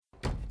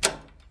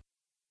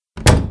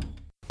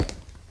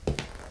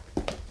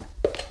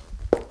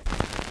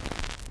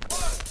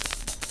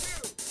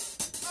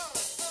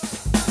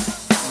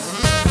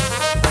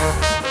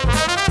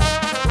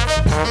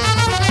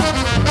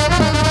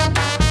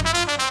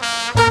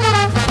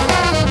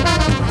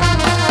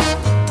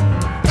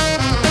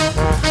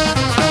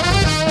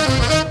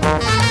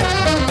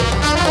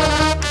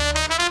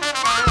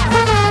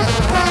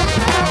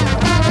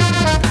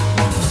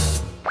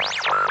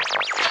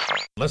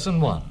Lesson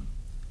 1.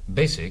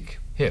 Basic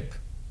Hip.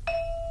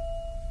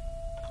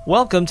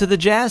 Welcome to the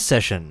Jazz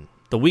Session,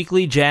 the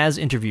weekly jazz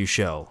interview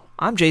show.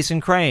 I'm Jason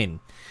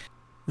Crane.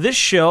 This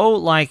show,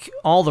 like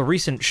all the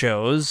recent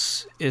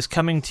shows, is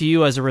coming to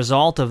you as a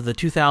result of the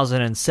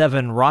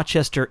 2007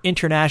 Rochester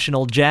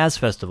International Jazz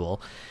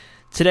Festival.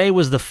 Today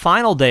was the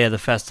final day of the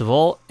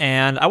festival,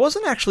 and I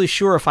wasn't actually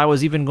sure if I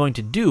was even going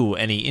to do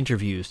any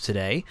interviews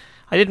today.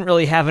 I didn't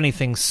really have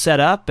anything set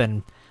up,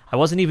 and I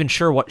wasn't even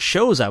sure what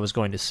shows I was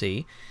going to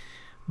see.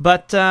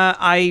 But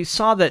I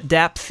saw that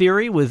Dapp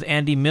Theory with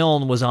Andy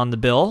Milne was on the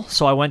bill,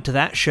 so I went to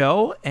that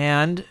show,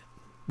 and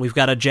we've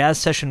got a jazz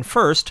session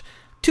first.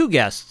 Two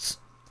guests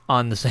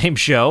on the same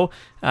show.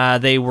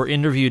 They were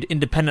interviewed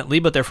independently,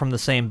 but they're from the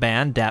same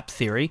band, Dapp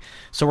Theory.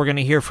 So we're going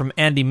to hear from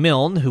Andy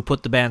Milne, who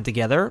put the band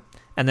together,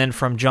 and then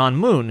from John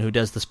Moon, who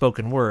does the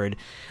spoken word.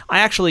 I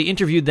actually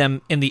interviewed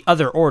them in the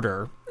other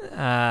order,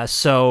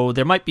 so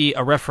there might be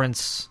a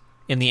reference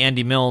in the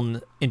Andy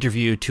Milne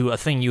interview to a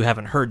thing you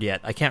haven't heard yet.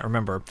 I can't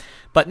remember.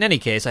 But in any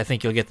case, I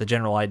think you'll get the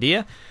general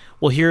idea.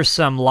 We'll hear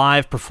some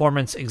live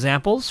performance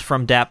examples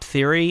from Dapp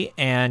Theory,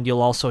 and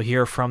you'll also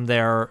hear from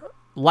their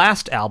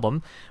last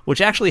album,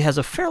 which actually has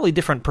a fairly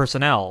different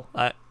personnel.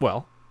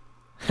 Well,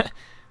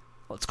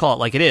 let's call it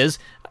like it is.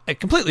 A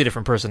completely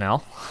different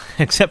personnel,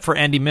 except for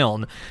Andy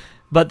Milne.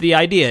 But the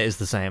idea is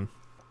the same.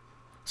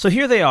 So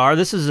here they are.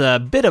 This is a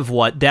bit of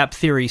what Dapp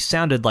Theory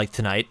sounded like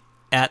tonight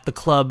at the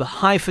club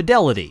High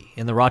Fidelity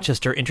in the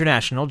Rochester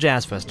International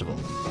Jazz Festival.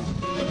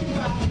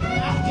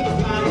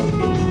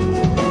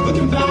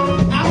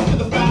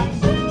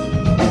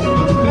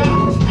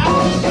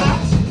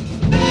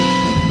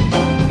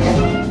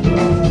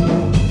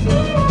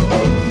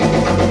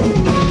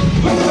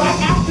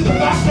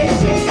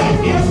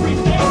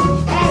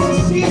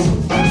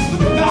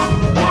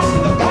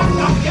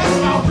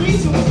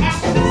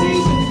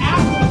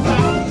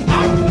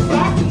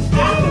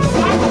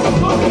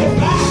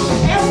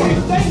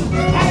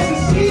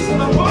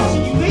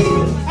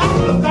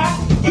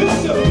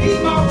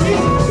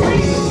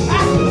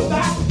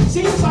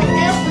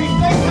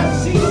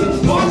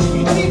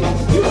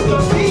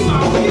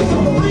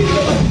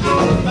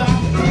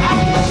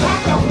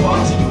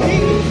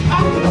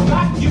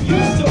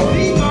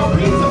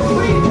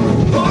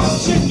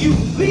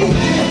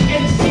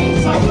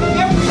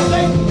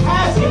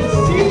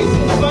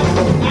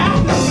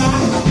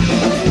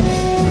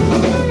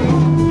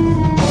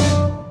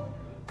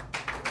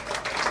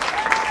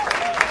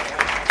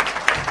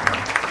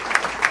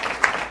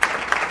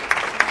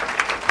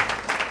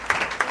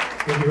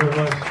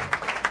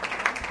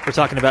 We're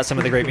talking about some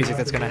of the great music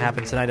that's going to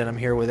happen tonight, and I'm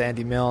here with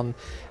Andy Milne.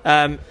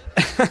 I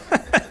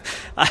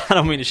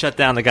don't mean to shut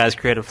down the guy's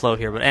creative flow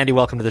here, but Andy,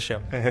 welcome to the show.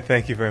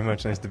 Thank you very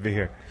much. Nice to be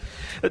here.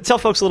 Tell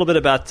folks a little bit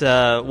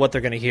about what they're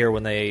going to hear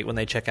when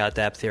they check out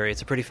Dapp Theory.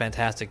 It's a pretty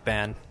fantastic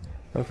band.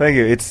 Well, thank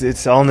you.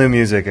 It's all new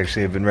music,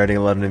 actually. I've been writing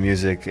a lot of new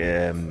music,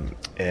 and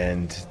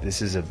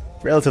this is a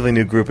relatively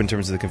new group in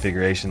terms of the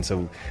configuration,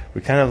 so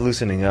we're kind of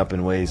loosening up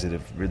in ways that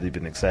have really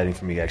been exciting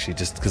for me, actually,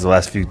 just because the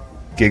last few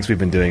gigs we've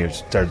been doing have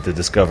started to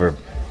discover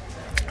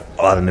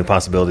a lot of new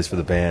possibilities for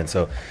the band.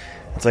 So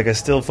it's like I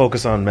still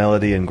focus on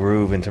melody and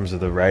groove in terms of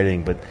the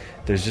writing, but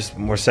there's just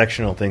more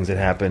sectional things that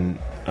happen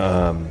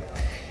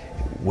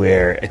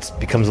where it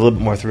becomes a little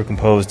bit more through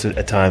composed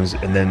at times,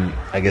 and then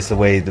I guess the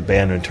way the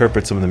band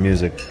interprets some of the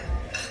music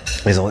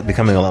is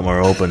becoming a lot more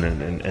open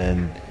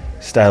and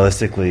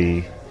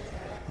stylistically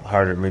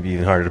harder, maybe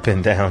even harder to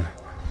pin down.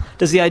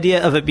 Does the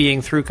idea of it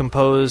being through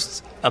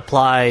composed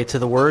apply to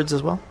the words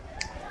as well?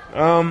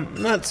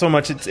 Not so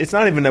much. It's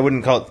not even, I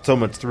wouldn't call it so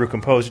much through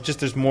composed. It's just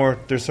there's more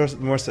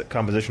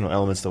compositional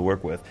elements to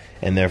work with,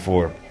 and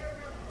therefore,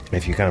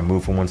 if you kind of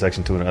move from one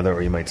section to another,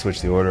 or you might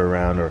switch the order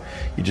around, or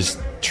you just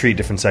treat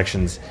different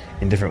sections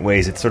in different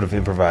ways, it's sort of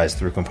improvised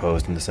through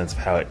composed in the sense of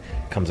how it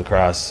comes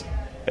across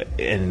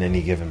in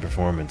any given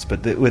performance.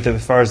 But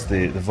as far as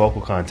the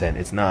vocal content,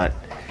 it's not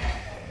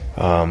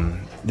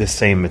the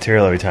same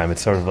material every time.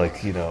 It's sort of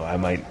like, I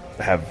might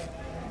have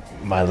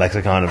my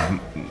lexicon of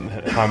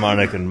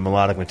harmonic and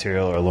melodic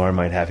material, or Lauren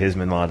might have his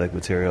melodic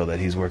material that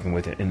he's working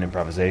with in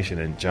improvisation,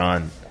 and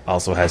John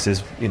also has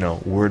his,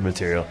 word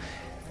material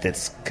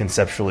that's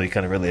conceptually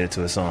kind of related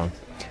to a song.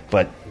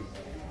 But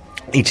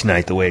each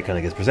night, the way it kind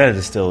of gets presented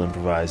is still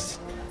improvised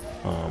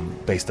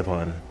based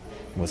upon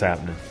what's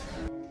happening.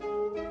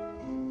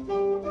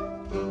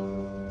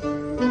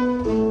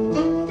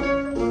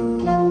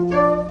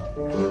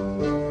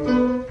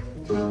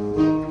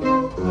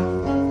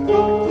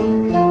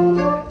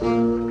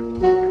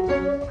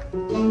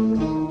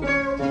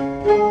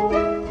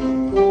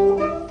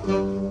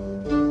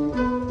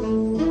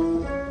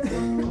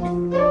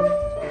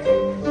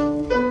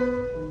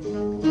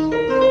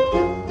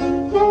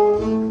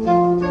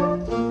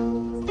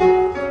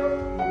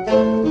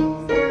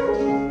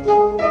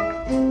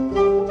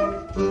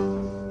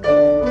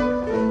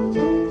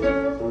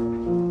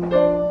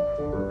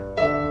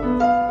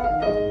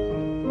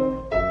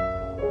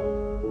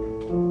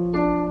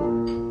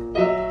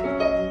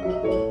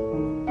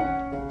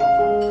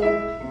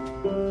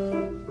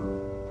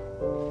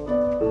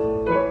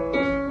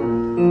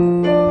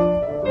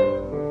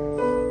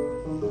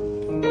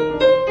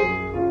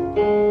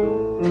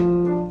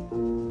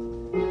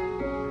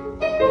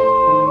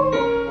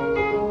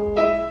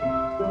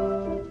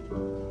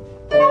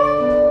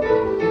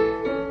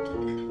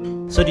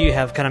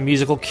 have kind of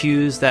musical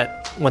cues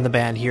that when the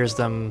band hears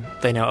them,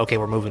 they know, okay,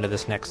 we're moving to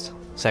this next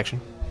section?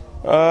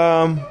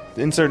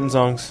 In certain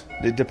songs,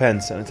 it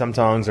depends. And some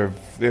songs are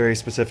very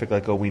specific,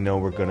 like, oh, we know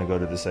we're going to go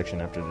to this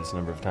section after this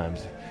number of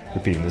times,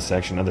 repeating this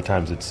section. Other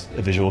times it's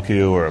a visual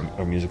cue or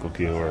a musical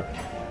cue or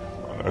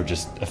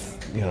just,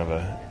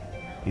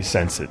 you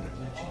sense it.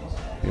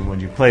 And when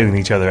you play with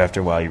each other after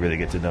a while, you really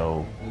get to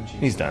know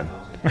he's done.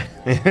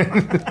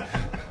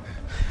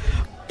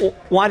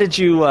 Why did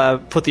you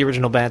put the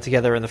original band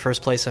together in the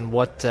first place, and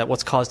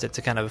what's caused it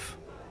to kind of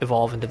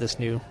evolve into this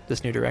new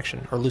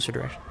direction, or looser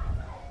direction?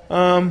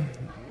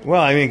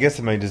 Well, I mean, I guess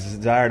my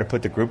desire to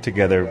put the group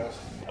together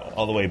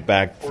all the way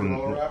back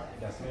from...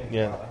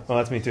 Yeah, well,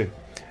 that's me too.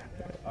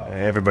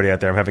 Everybody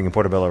out there, I'm having a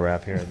portobello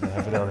wrap here.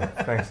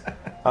 Thanks.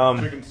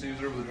 Chicken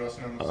Caesar with the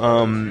dressing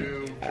on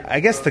the I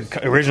guess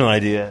the original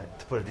idea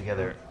to put it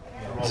together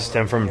just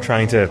stemmed from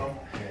trying to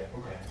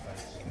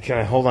kind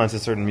of hold on to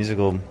certain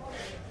musical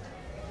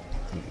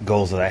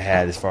goals that I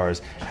had, as far as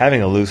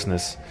having a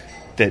looseness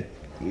that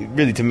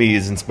really, to me,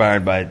 is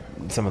inspired by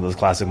some of those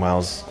classic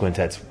Miles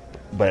quintets,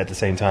 but at the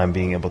same time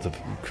being able to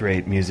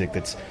create music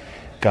that's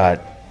got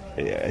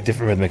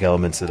different rhythmic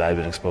elements that I've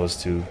been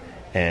exposed to,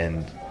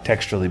 and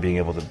texturally being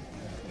able to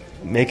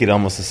make it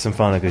almost as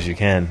symphonic as you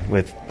can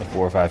with a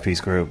 4 or 5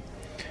 piece group.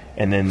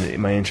 And then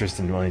my interest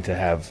in wanting to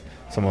have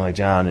someone like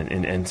John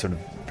and sort of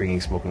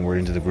bringing spoken word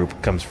into the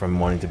group comes from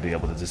wanting to be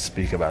able to just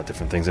speak about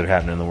different things that are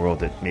happening in the world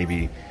that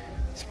maybe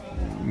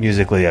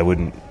musically I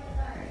wouldn't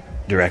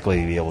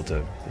directly be able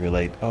to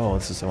relate. Oh, I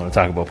want to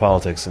talk about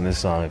politics in this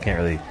song. I can't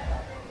really...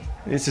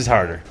 It's just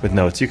harder with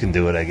notes. You can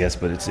do it, I guess,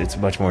 but it's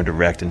much more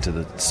direct into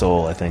the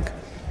soul, I think.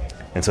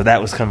 And so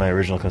that was kind of my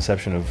original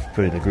conception of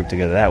putting the group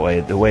together that way.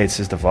 The way it's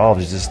just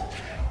evolved is just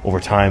over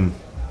time,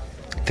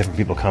 different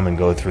people come and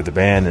go through the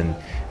band, and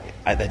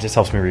that just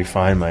helps me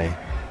refine my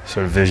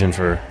sort of vision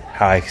for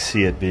how I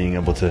see it being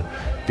able to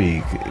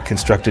be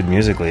constructed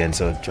musically. And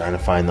so trying to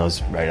find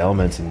those right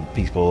elements and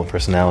people and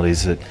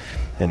personalities that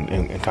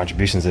and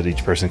contributions that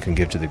each person can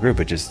give to the group.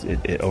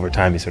 It over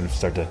time you sort of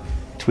start to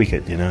tweak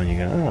it, and you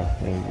go,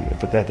 you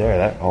put that there,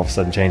 that all of a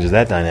sudden changes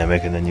that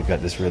dynamic, and then you've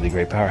got this really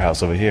great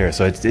powerhouse over here.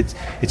 So it's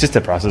just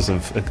a process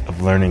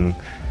of learning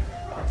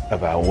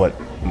about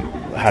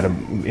how to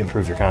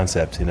improve your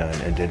concept,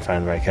 and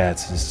find the right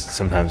cats. It's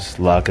sometimes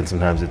luck, and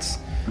sometimes it's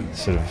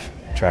sort of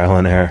trial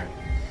and error.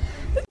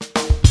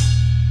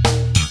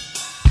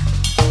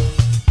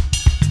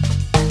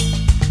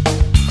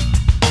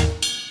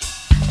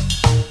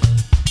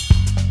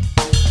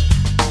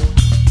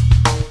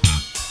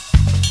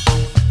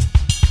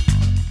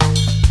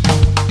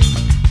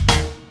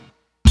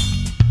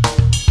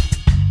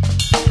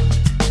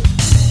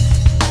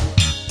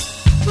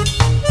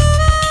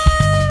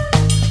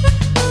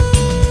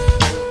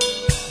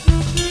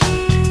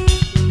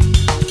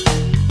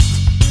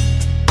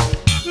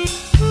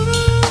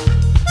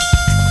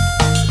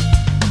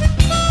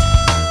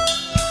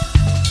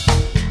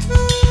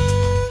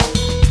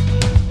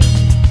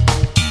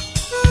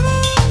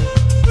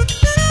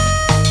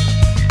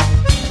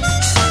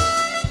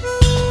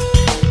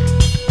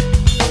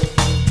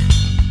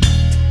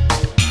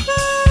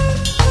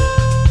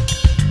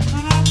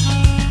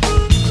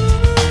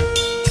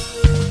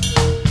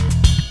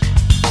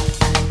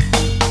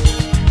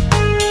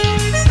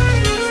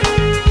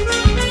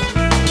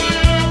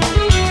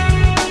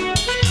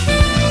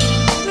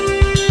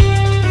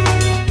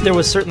 There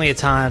was certainly a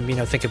time,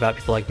 think about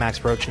people like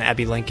Max Roach and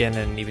Abbey Lincoln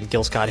and even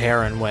Gil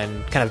Scott-Heron,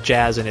 when kind of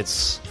jazz and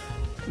its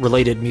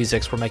related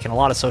musics were making a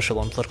lot of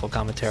social and political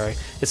commentary.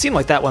 It seemed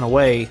like that went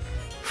away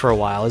for a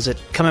while. Is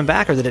it coming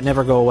back, or did it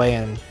never go away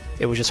and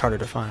it was just harder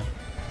to find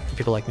for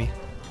people like me?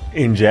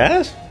 In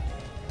jazz?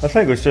 I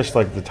think it was just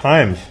like the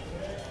times.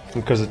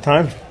 Because the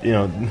times, you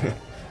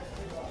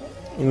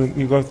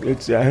go. I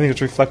think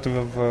it's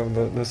reflective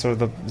of the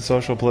sort of the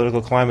social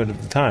political climate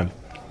of the time.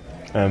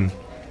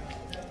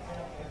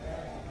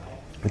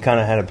 We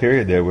kind of had a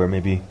period there where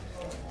maybe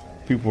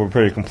people were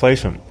pretty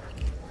complacent,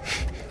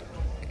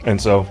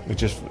 and so it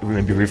just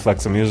maybe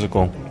reflects a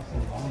musical.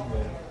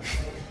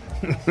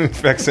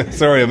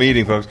 Sorry, I'm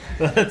eating, folks.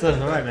 That's all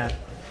right, man.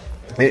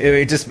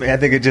 I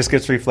think it just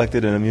gets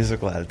reflected in a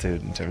musical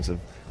attitude in terms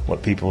of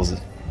what people's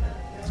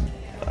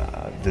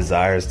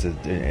desires to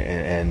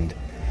and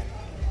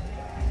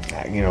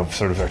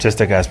sort of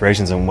artistic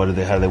aspirations, and how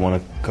do they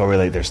want to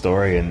correlate their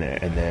story and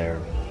their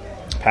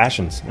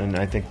passions. And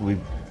I think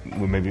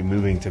we're maybe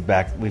moving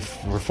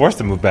we're forced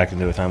to move back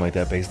into a time like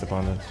that based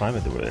upon the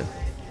climate that we're in.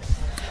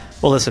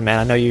 Well, listen, man,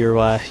 I know you're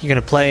going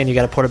to play and you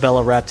got a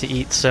portobello wrap to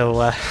eat,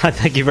 so I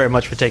thank you very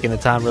much for taking the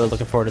time. Really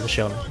looking forward to the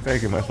show.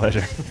 Thank you, my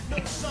pleasure.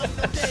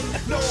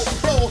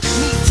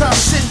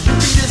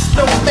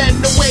 No man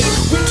away,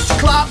 weeks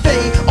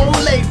clave,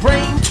 only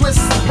brain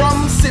twists,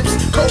 rum sips,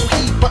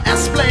 cohiba,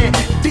 esplan,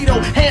 Tito,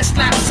 hand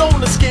slaps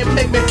on the skin,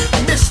 make me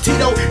miss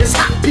Tito. It's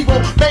hot people,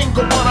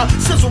 mango butter,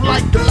 sizzle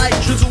like the light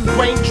drizzle,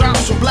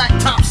 raindrops on black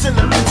tops in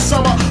the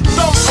midsummer.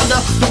 Thumb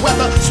under the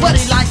weather,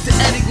 sweaty like the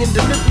Eddie in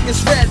delirious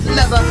red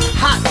leather,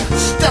 hot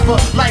stepper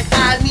like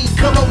I need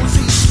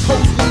Colosi's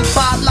toes we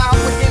by loud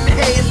with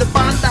inhale the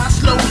banda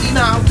slowly.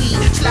 Now we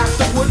slap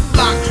the wood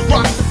block,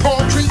 rock the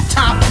palm tree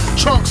top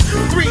trunks.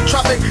 3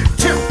 tropic,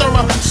 tip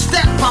therma,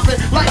 step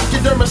popping like your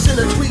dermis in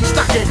a tweed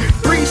stocking.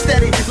 Breathe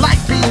steady, like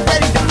be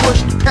ready to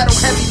push the pedal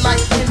heavy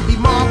like Indy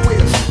Mom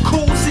wheels.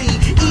 Cool Z,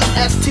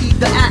 EST,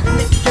 the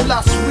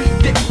acniculus,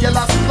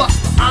 ridiculous plus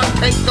the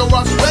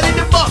untankerous, ready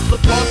to bust the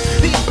plus.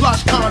 These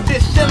plush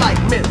condition like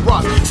mint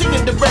rock,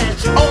 singing the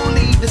branch,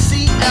 only the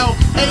CLAB,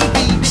 the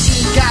E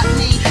got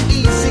me,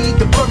 easy,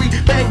 the blurry,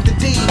 bang the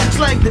D,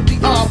 slang the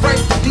DR, break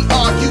the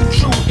DR, you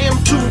true,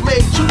 M2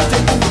 made you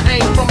think who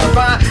hang from the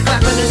vine,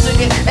 clapping and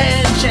singing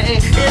and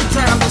chanting, in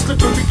time the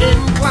slippery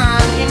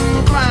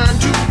incline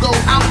to go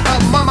out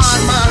of my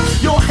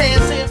mind, your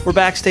hands in. We're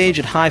backstage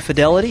at High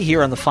Fidelity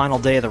here on the final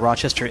day of the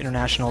Rochester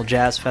International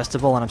Jazz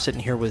Festival, and I'm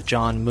sitting here with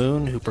John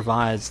Moon, who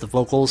provides the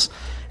vocals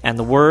and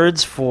the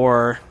words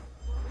for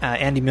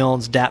Andy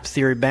Milne's Dapp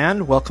Theory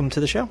Band. Welcome to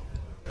the show.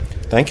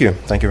 Thank you.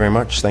 Thank you very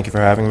much. Thank you for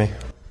having me.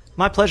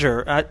 My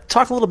pleasure.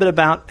 Talk a little bit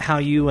about how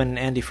you and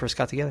Andy first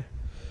got together.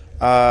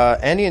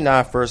 Andy and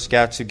I first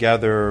got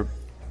together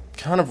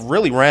kind of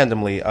really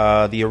randomly.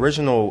 The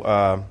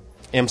original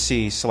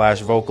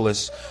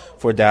MC/vocalist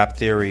for Dapp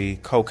Theory,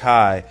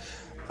 Kokai,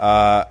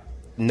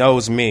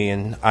 knows me,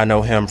 and I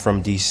know him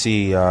from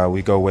D.C.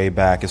 We go way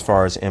back as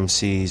far as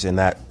MCs in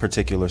that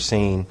particular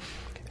scene.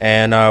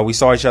 And we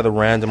saw each other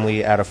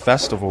randomly at a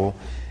festival,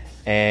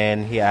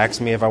 and he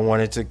asked me if I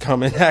wanted to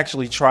come and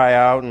actually try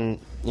out. And,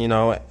 you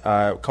know,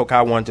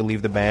 Kokai wanted to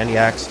leave the band. He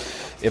asked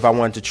if I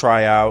wanted to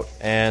try out,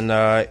 and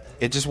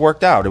it just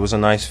worked out. It was a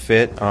nice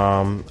fit.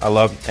 I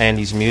love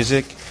Andy's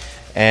music,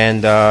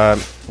 and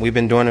we've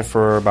been doing it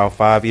for about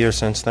 5 years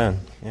since then.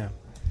 Yeah.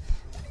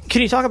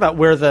 Can you talk about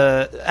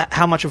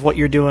how much of what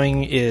you're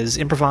doing is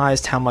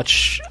improvised? How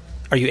much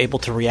are you able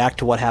to react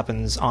to what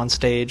happens on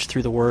stage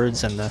through the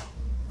words and the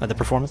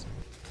performance?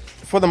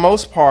 For the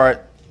most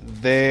part,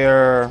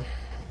 they're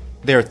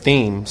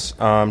themes,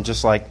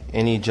 just like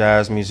any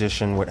jazz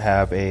musician would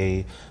have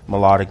a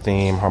melodic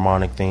theme,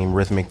 harmonic theme,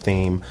 rhythmic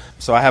theme.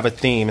 So I have a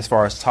theme as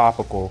far as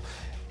topical,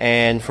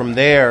 and from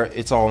there,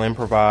 it's all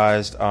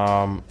improvised.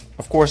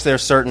 Of course, there are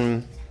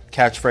certain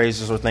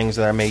catchphrases or things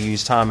that I may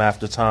use time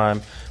after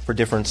time for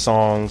different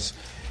songs,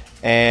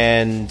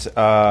 and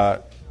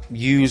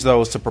use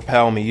those to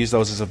propel me, use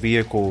those as a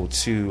vehicle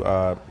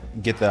to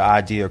get the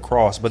idea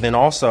across. But then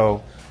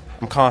also,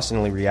 I'm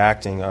constantly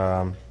reacting.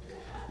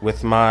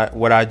 With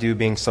what I do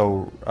being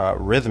so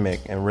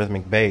rhythmic and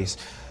rhythmic bass,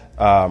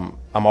 I'm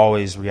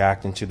always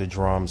reacting to the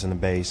drums and the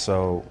bass.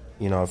 So,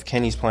 you know, if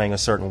Kenny's playing a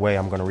certain way,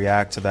 I'm going to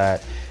react to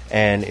that.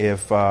 And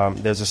if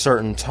there's a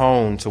certain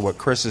tone to what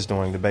Chris is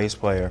doing, the bass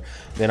player,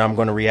 then I'm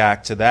going to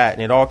react to that.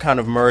 And it all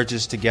kind of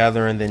merges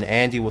together, and then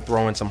Andy will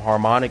throw in some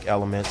harmonic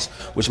elements,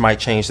 which might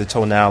change the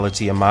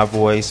tonality of my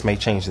voice, may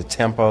change the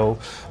tempo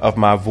of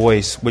my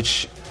voice,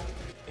 which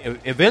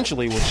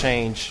eventually will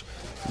change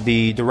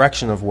the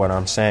direction of what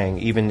I'm saying.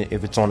 Even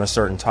if it's on a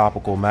certain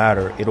topical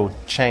matter, it'll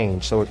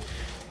change. So it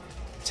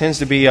tends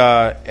to be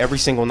every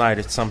single night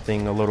it's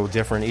something a little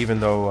different, even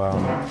though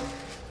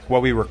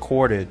what we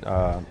recorded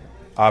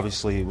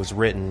obviously was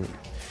written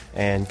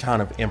and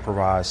kind of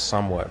improvised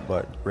somewhat,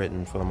 but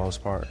written for the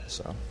most part.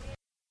 So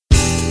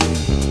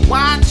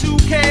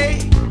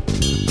Y2K,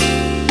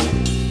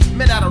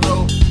 man, I don't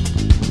know.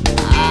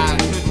 I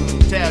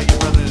couldn't tell you,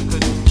 brother,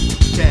 couldn't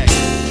check.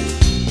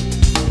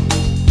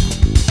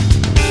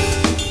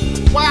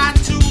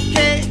 Y2K,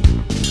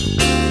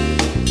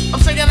 I'm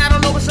saying I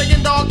don't know, but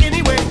saying dog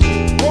anyway.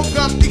 Woke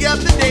up the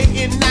other day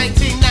in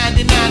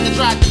 1999 and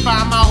tried to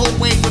find my whole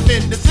way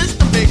within the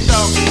system, big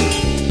dog.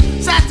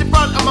 Sat in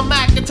front of my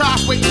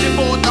Macintosh waiting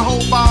for the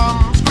whole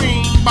bomb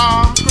screen.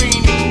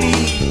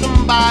 Need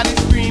somebody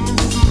screaming,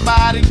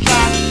 somebody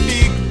trying to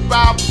figure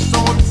out what's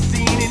on the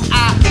scene. And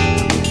I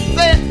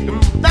said,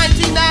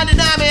 1999,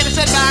 man, I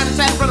sat down and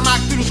sat in front of my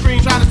computer screen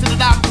trying to sit it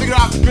out and figure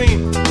out the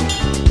dream.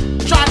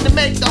 Trying to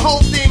make the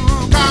whole thing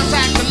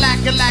contact the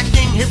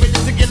lacking. Here it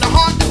is again, the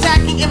heart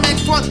attacking.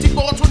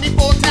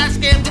 MX24,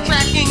 task and the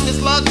tracking. The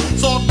slug,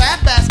 sort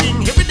bad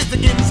basking. Here it is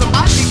again,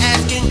 somebody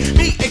asking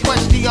me a question.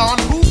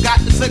 Who got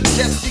the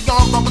suggestion?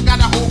 Rubber got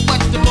a whole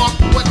question mark.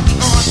 What the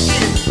on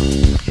is.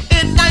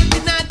 In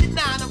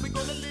 1999, are we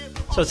gonna live?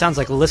 So it sounds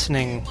like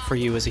listening for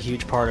you is a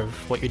huge part of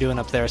what you're doing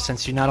up there,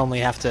 since you not only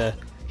have to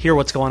hear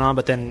what's going on,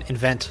 but then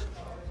invent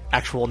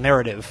actual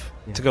narrative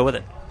to go with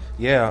it.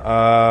 Yeah,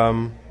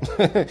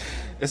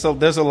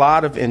 there's a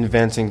lot of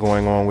inventing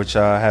going on, which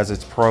has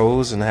its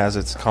pros and has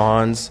its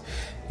cons.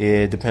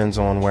 It depends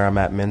on where I'm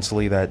at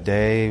mentally that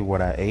day,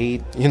 what I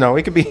ate. You know,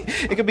 it could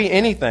be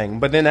anything.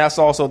 But then that's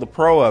also the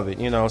pro of it.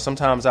 You know,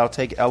 sometimes I'll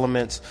take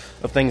elements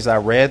of things I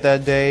read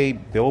that day,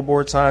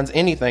 billboard signs,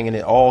 anything, and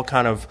it all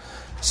kind of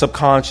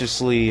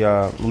subconsciously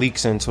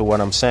leaks into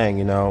what I'm saying.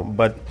 You know,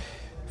 but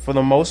for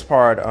the most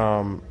part,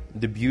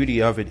 the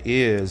beauty of it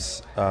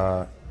is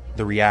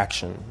the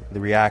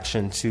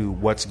reaction to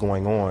what's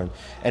going on,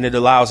 and it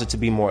allows it to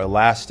be more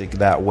elastic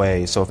that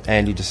way. So if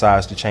Andy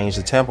decides to change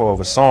the tempo of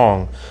a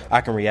song,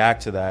 I can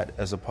react to that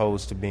as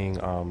opposed to being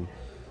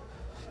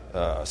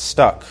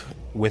stuck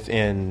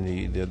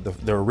within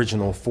the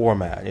original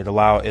format. It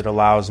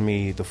allows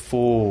me the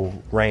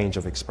full range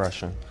of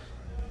expression.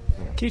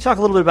 Can you talk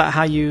a little bit about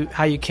how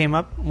you came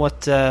up?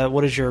 What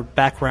is your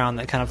background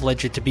that kind of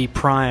led you to be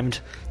primed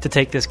to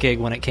take this gig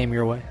when it came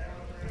your way?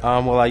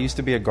 Well, I used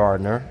to be a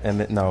gardener,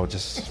 and no,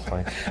 just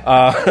playing.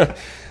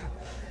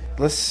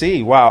 Let's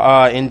see.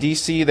 Wow. In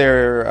D.C.,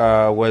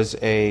 there was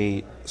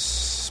a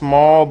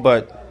small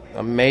but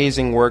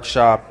amazing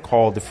workshop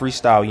called the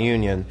Freestyle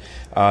Union.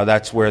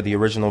 That's where the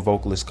original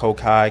vocalist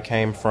Kokai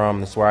came from.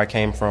 That's where I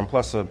came from,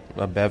 plus a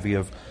bevy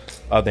of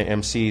other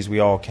MCs. We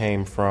all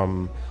came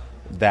from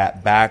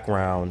that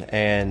background.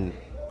 And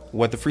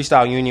what the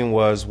Freestyle Union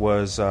was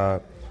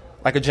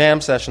like a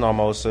jam session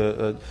almost,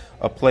 a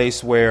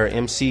place where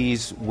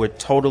MCs would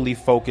totally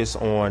focus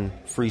on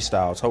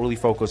freestyle, totally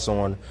focus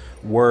on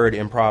word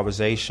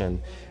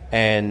improvisation.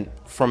 And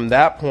from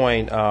that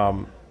point,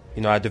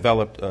 I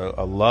developed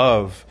a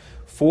love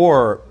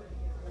for,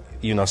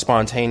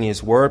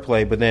 spontaneous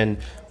wordplay. But then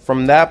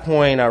from that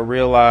point, I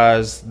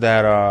realized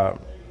that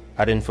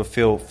I didn't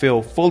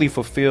feel fully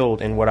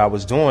fulfilled in what I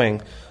was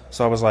doing.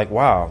 So I was like,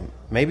 wow,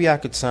 maybe I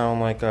could sound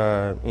like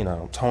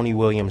Tony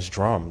Williams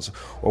drums,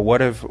 or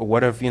what if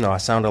I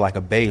sounded like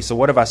a bass, or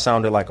what if I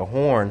sounded like a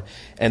horn?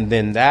 And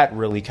then that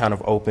really kind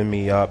of opened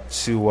me up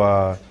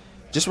to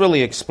just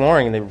really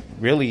exploring. And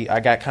I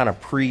got kind of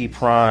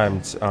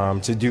pre-primed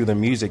to do the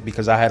music,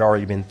 because I had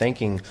already been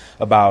thinking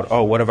about,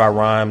 what if I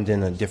rhymed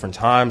in a different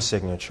time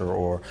signature,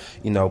 or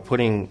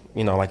putting,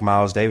 like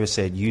Miles Davis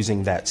said,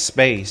 using that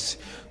space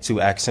to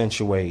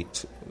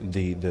accentuate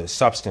the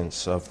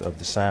substance of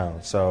the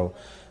sound. So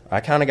I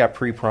kind of got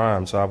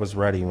pre-primed, so I was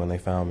ready when they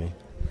found me.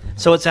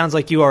 So it sounds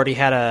like you already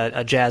had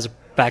a jazz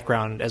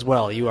background as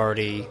well.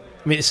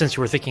 Since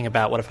you were thinking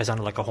about what if I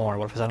sounded like a horn,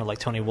 what if I sounded like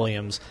Tony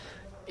Williams,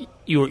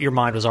 your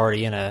mind was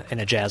already in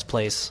a jazz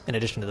place in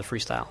addition to the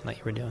freestyle that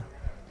you were doing.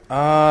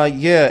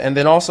 Yeah, and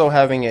then also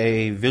having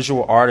a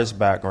visual artist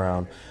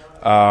background,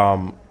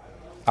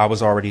 I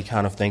was already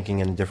kind of thinking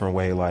in a different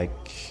way, like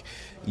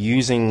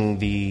using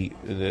the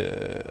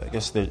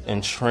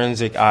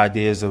intrinsic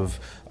ideas of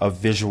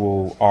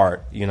visual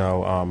art,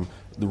 the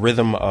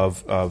rhythm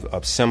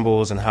of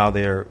symbols and how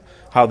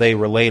they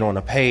relate on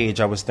a page.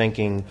 I was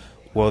thinking,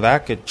 well,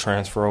 that could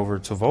transfer over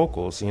to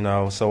vocals,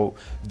 so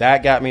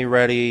that got me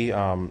ready.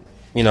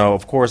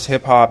 Of course,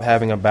 hip hop,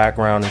 having a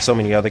background in so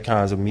many other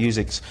kinds of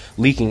musics,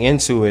 leaking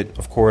into it,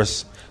 of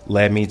course,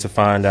 led me to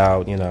find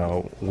out,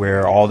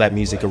 where all that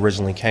music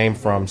originally came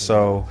from.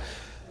 So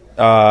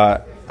I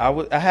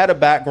had a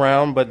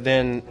background, but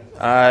then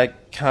I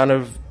kind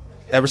of,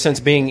 ever since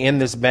being in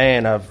this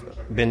band, I've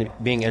been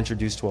being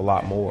introduced to a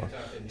lot more.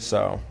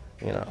 So,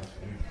 Well,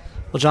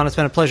 John, it's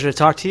been a pleasure to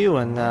talk to you,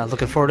 and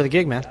looking forward to the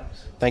gig, man.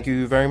 Thank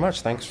you very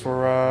much. Thanks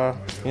for,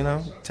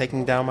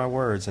 taking down my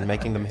words and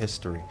making them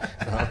history.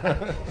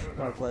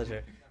 My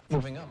pleasure.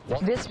 Moving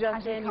up. This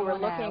junction, you were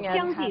looking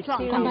at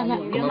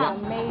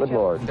Good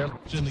Lord.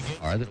 So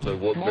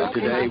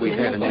today we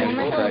had a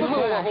national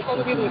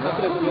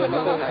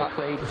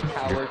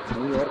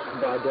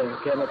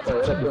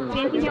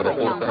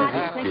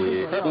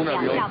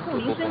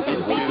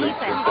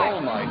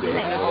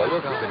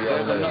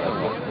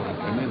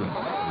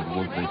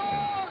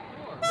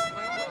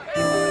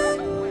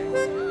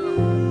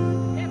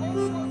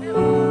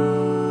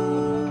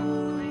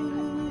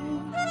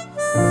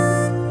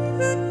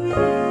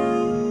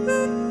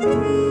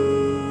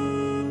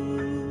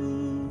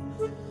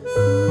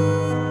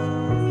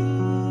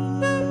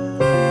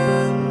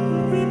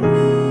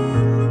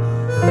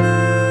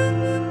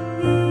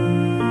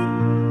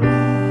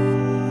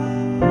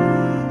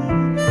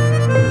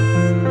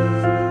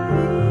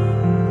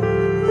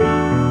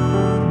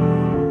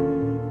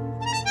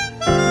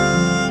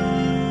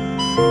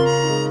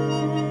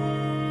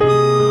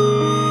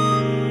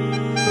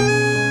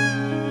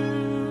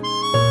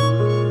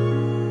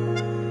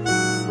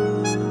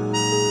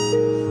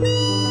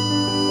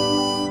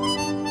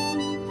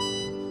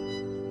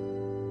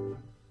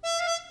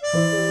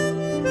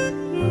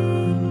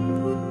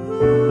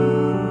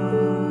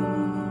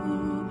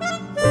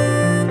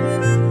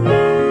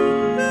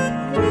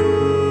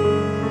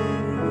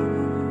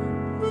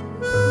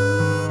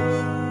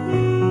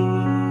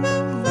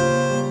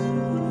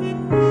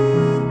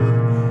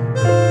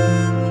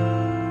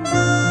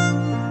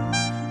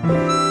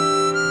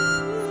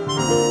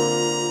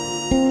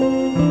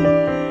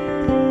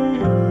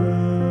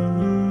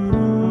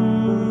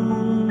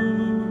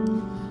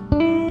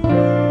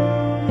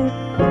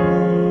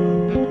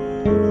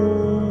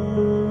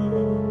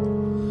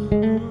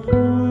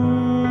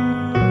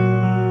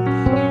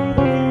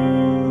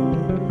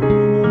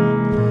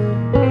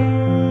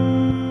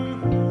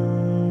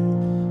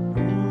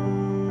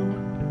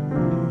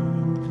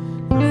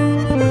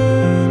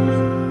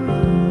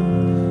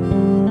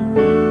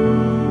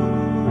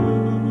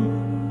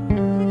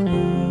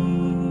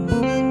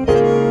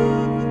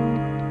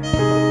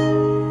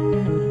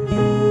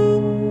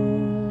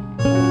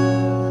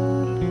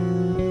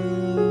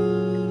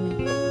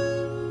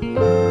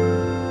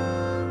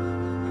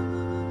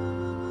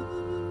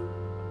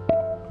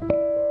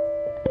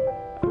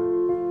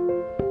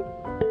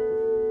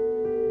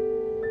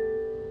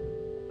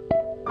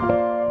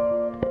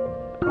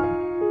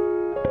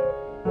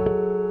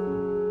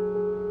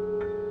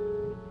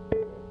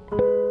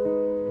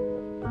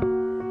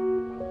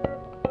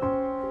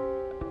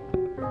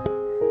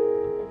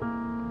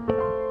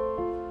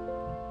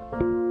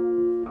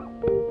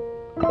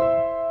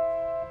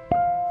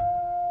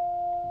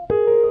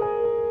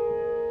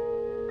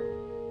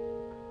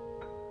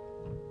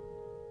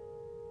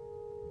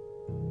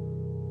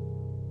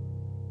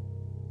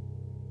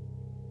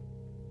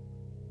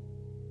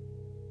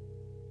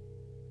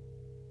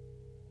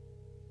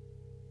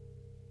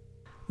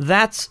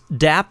That's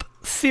Dapp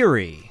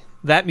Theory.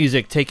 That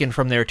music taken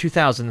from their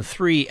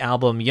 2003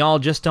 album Y'all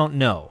Just Don't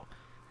Know.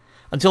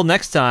 Until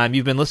next time,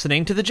 you've been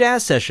listening to The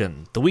Jazz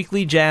Session, the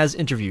weekly jazz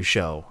interview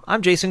show.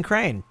 I'm Jason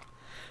Crane.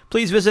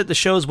 Please visit the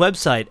show's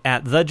website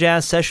at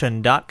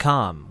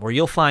thejazzsession.com, where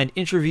you'll find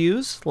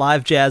interviews,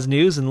 live jazz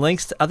news, and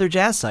links to other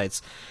jazz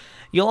sites.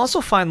 You'll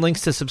also find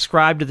links to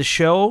subscribe to the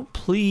show.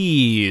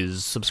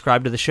 Please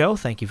subscribe to the show.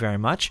 Thank you very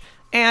much.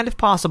 And if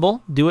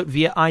possible, do it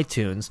via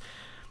iTunes.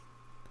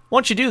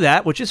 Once you do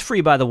that, which is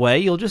free by the way,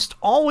 you'll just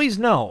always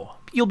know.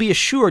 You'll be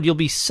assured, you'll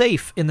be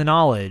safe in the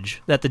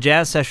knowledge that the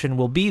Jazz Session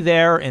will be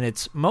there in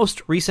its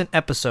most recent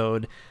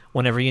episode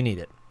whenever you need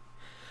it.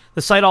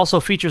 The site also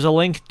features a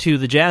link to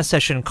the Jazz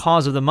Session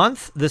Cause of the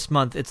Month. This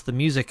month it's the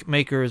Music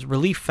Makers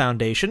Relief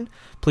Foundation.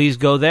 Please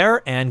go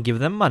there and give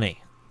them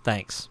money.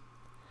 Thanks.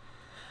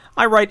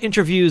 I write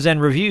interviews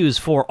and reviews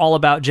for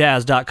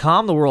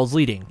allaboutjazz.com, the world's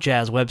leading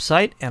jazz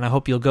website, and I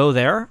hope you'll go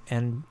there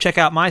and check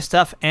out my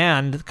stuff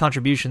and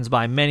contributions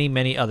by many,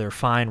 many other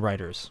fine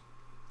writers.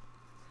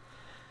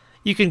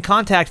 You can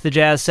contact the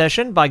Jazz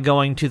Session by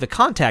going to the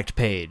contact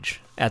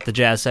page at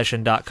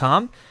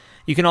thejazzsession.com.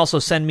 You can also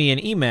send me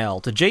an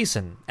email to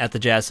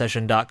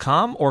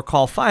jason@thejazzsession.com or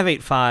call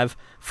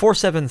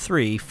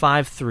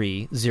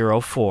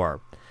 585-473-5304.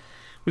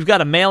 We've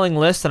got a mailing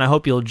list, and I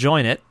hope you'll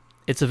join it.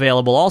 It's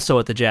available also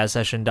at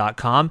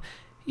thejazzsession.com.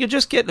 You'll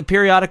just get a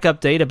periodic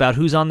update about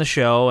who's on the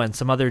show and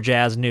some other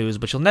jazz news,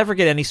 but you'll never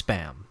get any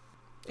spam.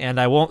 And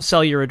I won't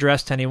sell your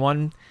address to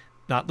anyone,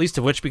 not least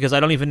of which because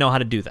I don't even know how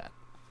to do that.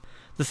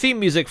 The theme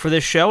music for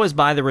this show is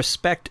by the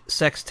Respect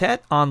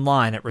Sextet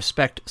online at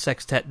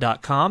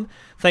respectsextet.com.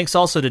 Thanks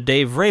also to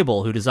Dave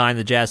Vrabel, who designed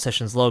the Jazz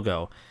Sessions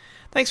logo.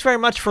 Thanks very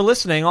much for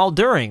listening all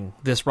during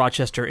this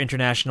Rochester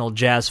International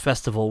Jazz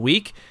Festival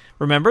week.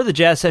 Remember, the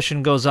Jazz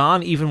Session goes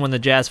on even when the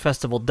Jazz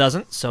Festival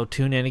doesn't, so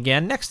tune in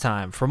again next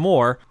time for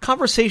more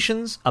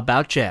conversations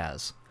about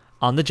jazz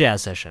on the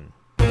Jazz Session.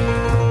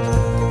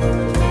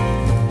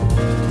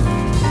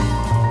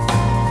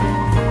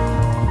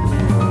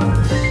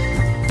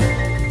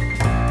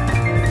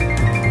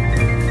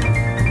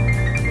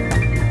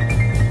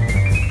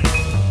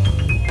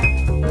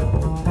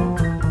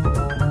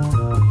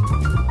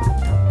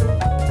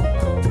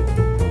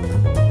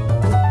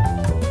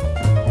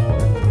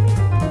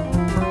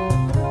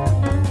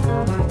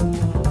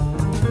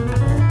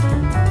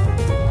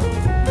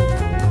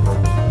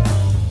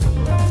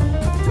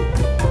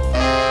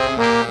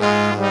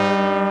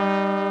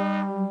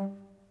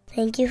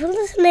 Thank you for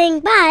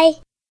listening. Bye.